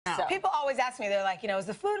So. People always ask me, they're like, you know, is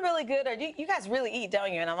the food really good, or do you guys really eat,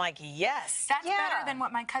 don't you? And I'm like, yes. That's better than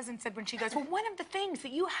what my cousin said when she goes, well, one of the things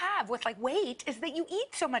that you have with, like, weight is that you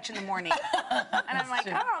eat so much in the morning. And I'm like,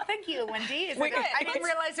 oh, thank you, Wendy. I didn't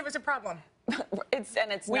realize it was a problem. It's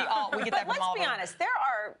we get that from let's all be of them. honest, there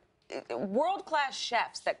are world-class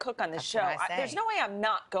chefs that cook on this show. There's no way I'm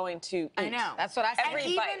not going to eat. I know. That's what I say. And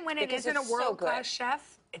even when it isn't a world-class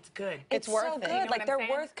chef, it's good. It's worth so it. good. You know Like, they're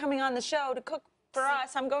worth coming on the show to cook for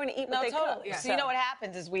us. I'm going to eat what they cook. Yeah. So you know what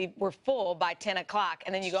happens is we're full by 10 o'clock,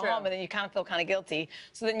 and then you go home, and then you kind of feel kind of guilty.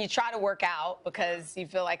 So then you try to work out because you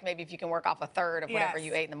feel like maybe if you can work off a third of whatever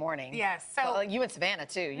you ate in the morning. Yes. So like you and Savannah,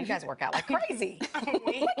 too. You guys work out like crazy.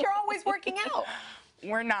 Like you're always working out.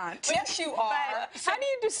 We're not. Yes, you are. How do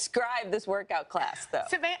you describe this workout class, though?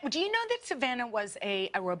 Savannah, do you know that Savannah was a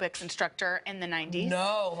aerobics instructor in the 90s?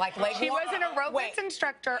 No, like she was an aerobics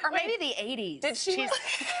instructor, or maybe the 80s. Did she? She was.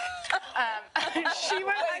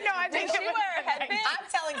 No, I think did she wear a headband? I'm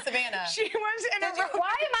telling Savannah. She was an aerobics. Why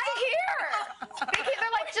am I here?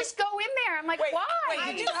 They're like, just go in there. I'm like, why? Wait,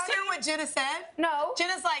 did you hear what Jenna said? No.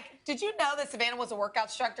 Jenna's like, did you know that Savannah was a workout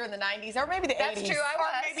instructor in the 90s, or maybe the 80s? That's true, I was.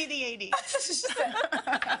 Or maybe the 80s.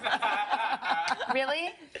 Really?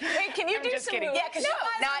 Wait, can you do just some kidding. moves? Yeah, because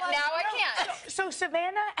Now I can't. So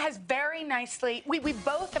Savannah has very nicely. We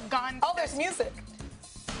both have gone. Oh, there's music.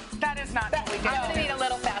 That is not what we do. I'm gonna need a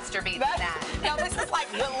little faster beat than that. No, this is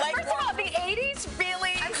like the leg First of all, the 80s,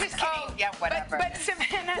 really? I'm just kidding. Oh, yeah, whatever. But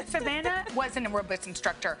Savannah was an aerobics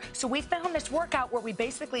instructor. So we found this workout where we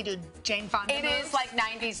basically do Jane Fonda It moves. is like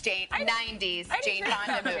 90s Jane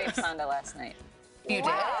Fonda Jane moves. Fonda last night. You did?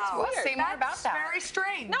 Wow. Well, say more about That's that. very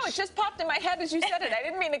strange. No, it just popped in my head as you said it. I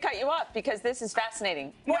didn't mean to cut you off because this is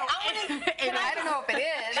fascinating. No, I don't know if it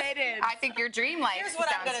is. It is. I think your dream life Here's what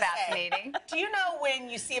I'm sounds gonna fascinating. say. Do you know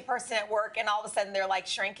when you see a person at work and all of a sudden they're like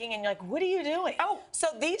shrinking and you're like, what are you doing? Oh. So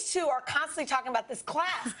these two are constantly talking about this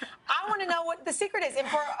class. I want to know what the secret is. And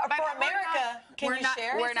for America, can you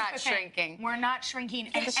share? We're not shrinking. We're not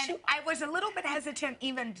shrinking. And I was a little bit hesitant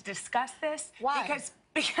even to discuss this. Why?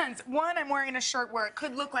 Because one, I'm wearing a shirt where it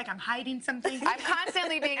could look like I'm hiding something. I'm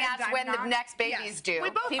constantly being asked when the next baby's due. We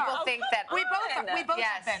both People are. think that we both have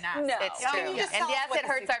been asked. No. It's Can true. you just And tell us yes, what it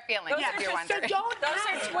hurts our feelings Yeah. if you're wondering. So don't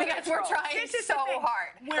ask. Because we're trying This is so the thing. hard.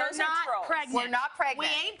 We're Those are not trolls. pregnant. We're not pregnant.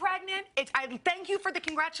 We ain't pregnant. I thank you for the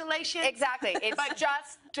congratulations. Exactly. It's But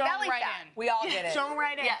just don't belly write fat. in. We all get it. Don't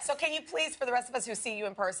write in. Yes. So can you please, for the rest of us who see you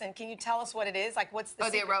in person, can you tell us what it is? Like, what's the Oh,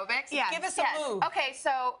 the secret? aerobics? Yeah. Give us a move. Okay,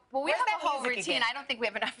 so, well, we Where's have that a whole music routine. again? I don't think we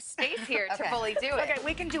have enough space here to Okay. fully do it. Okay,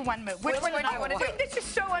 we can do one move. Which one one do do you you want to wanna do? do? This is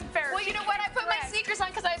so unfair. Well, you know what? I put my sneakers on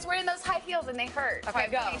because I was wearing those high heels and they hurt. Okay,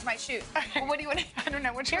 so go. I changed my shoes. Well, what do you want to I don't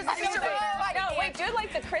know. Which Here's one the do you secret. want to do? No, wait, do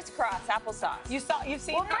like the crisscross applesauce. You've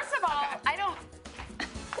seen Well, that? first of all, I don't.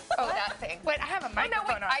 Oh, that thing. Wait, I have a Oh, microphone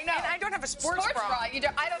no, wait, on. I know. And I don't have a sports bra. You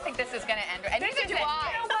don't, I don't think this is going to end. And This neither do isn't.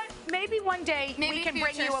 I. You know what? Maybe one day Maybe we can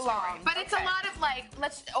bring future you along. story. But it's a lot of like,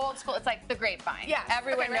 old school. It's like the grapevine. Yeah.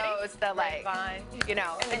 Everyone Okay, ready? knows the like, Grapevine. you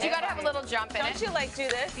know. And you got to have a little jump in Don't it. you like do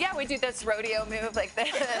this? Yeah, we do this rodeo move like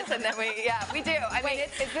this, and then we do. I mean,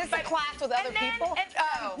 it's Is this a class with other people?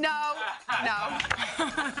 no.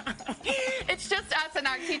 It's just us, and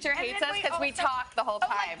our teacher hates then us we because we also- talk the whole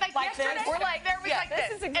time. Like yesterday? this? We're like, there was yeah, like this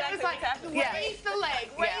this. is exactly It was like, what's happening. Yeah. raise the leg,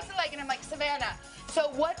 raise the leg. And I'm like, Savannah, so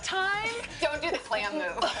what time? Don't do the clam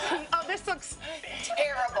move. Oh, this looks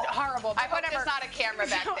Terrible. horrible. I hope Whatever. there's not a camera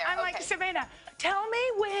back So there. I'm like, Okay. Savannah, tell me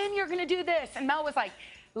when you're going to do this. And Mel was like,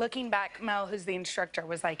 looking back, Mel, who's the instructor,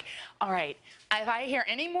 was like, all right, if I hear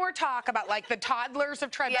any more talk about like the toddlers of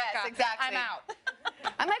Tribeca, Yes, exactly. I'm out.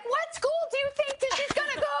 I'm like, what school do you think that she's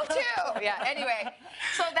gonna go to? Yeah. Anyway,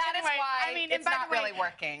 so that is Anyway, why I mean, it's and by not the way- really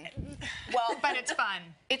working. Well, but it's fun.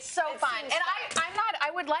 It's so fun, seems and I'm not. I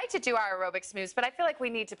would like to do our aerobics moves, but I feel like we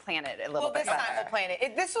need to plan it a little Well, bit this time better. we'll plan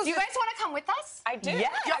it. This was Do you guys want to come with us? I do.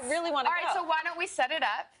 Yes. I really want to All right, so why don't we set it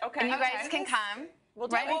up? Okay. And you guys Okay. can come. We'll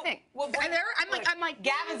do right? it. What do you think? We'll bring, And I'm like,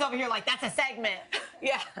 Gavin's over here like, that's a segment.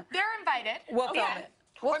 Yeah. they're invited. We'll film Yeah. it.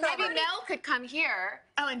 Or maybe Mel could come here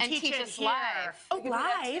and teach it us here. live. Oh,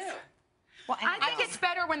 live? Well, I think it's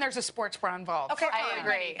better when there's a sports bra involved. Okay, I fine.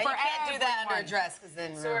 agree. And you can't do that under a everyone. dress because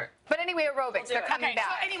then But anyway, aerobics, they're coming Okay, back.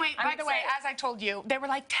 so anyway, I'm by the way, excited. as I told you, they were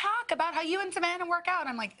like, talk about how you and Savannah work out.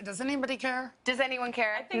 I'm like, does anybody care? Does anyone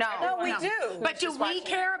care? think No, we do. But do we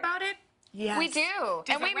care about it? Yes. We do. Does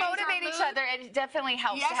And it we raise our motivate each mood? other. It definitely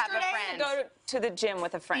helps to have a Yesterday, friend. Go to the gym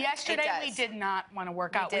with a friend. Yesterday, It we does. did not want to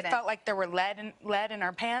work out. We didn't. felt like there were lead in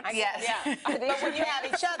our pants. Yes. Yeah. But when you have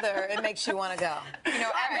each other, it makes you want to go. You know,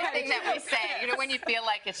 everything that we say, you know, when you feel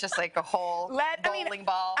like it's just like a whole Lead, bowling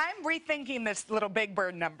ball. I'm rethinking this little Big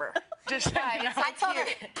Bird number. Just I told her,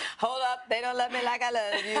 hold up, they don't love me like I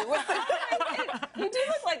love you. You do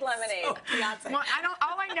look like lemonade. So, Beyonce. Well,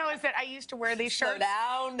 all I know is that I used to wear these shirts. Slow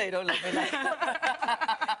down, they don't love me like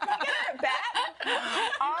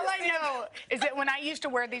All I know is that when I used to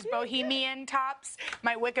wear these bohemian tops,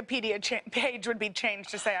 my Wikipedia page would be changed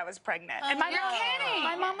to say I was pregnant. And my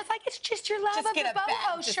mom was like, it's just your love of the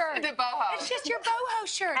boho shirt. The boho. It's just your boho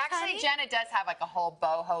shirt, Actually, honey. Jenna does have like a whole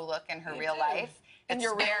boho look in her real life. It's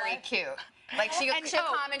very cute. Like she'll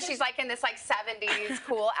come and she's like in this like 70s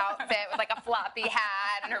cool outfit with like a floppy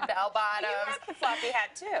hat and her bell bottoms. You have the floppy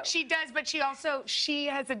hat too. She does, but she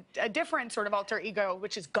has a different sort of alter ego,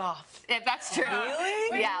 which is goth. Yeah, that's true.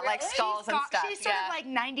 Really? Yeah, like skulls and stuff. She's sort of like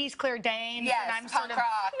 90s Claire Danes. Yes, and I'm punk sort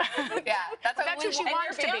of rock. Yeah, that's who she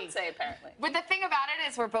wants to be. Beyonce, apparently. But the thing about it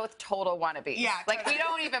is we're both total wannabes. Yeah, like we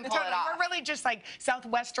don't even pull it off. We're really just like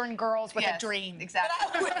Southwestern girls with a dream.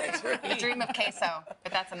 Exactly. The dream of queso,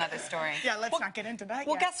 but that's another story. Yeah, let's not get into that.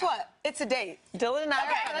 Well, guess what? It's a date. Dylan and I.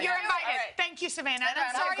 Okay, you're invited. Right. Thank you, Savannah. And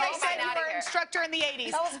I'm sorry I said you were an instructor in the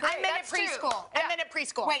 80s. That was great. I meant at preschool. I meant at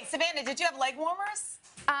preschool. Wait, Savannah, did you have leg warmers?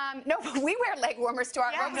 No, but we wear leg warmers to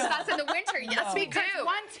our rooms. That's in the winter. Yes, we do. Because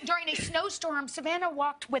once during a snowstorm, Savannah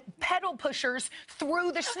walked with pedal pushers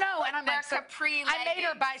through the snow, and I'm like, capri I made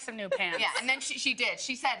her buy some new pants. Yeah, and then she did.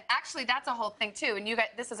 She said, actually, that's a whole thing too. And you guys,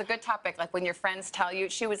 this is a good topic. Like when your friends tell you,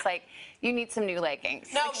 she was like, you need some new leggings.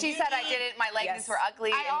 No, like, she said I didn't. My leggings were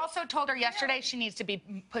ugly. I also told her yesterday she needs to be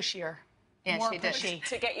pushier. Yeah, more she did. pushy.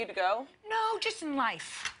 To get you to go? No, just in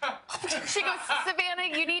life. She goes,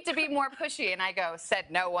 Savannah, you need to be more pushy. And I go, said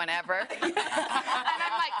no one ever. And I'm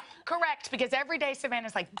like, correct, because every day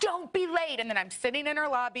Savannah's like, don't be late. And then I'm sitting in her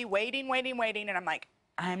lobby waiting, and I'm like,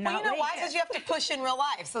 I'm not Well, you know late why? yet. Because you have to push in real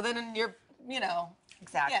life. So then you're,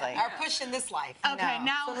 Exactly. Yeah, our push in this life. Okay,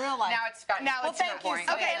 now So in real life. Now it's gotten thank you, boring.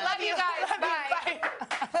 Savannah. Okay, love you guys.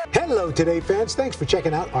 Bye. Hello, Today fans. Thanks for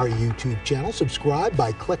checking out our YouTube channel. Subscribe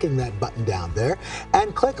by clicking that button down there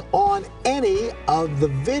and click on any of the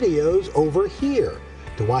videos over here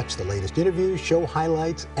to watch the latest interviews, show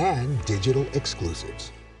highlights, and digital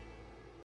exclusives.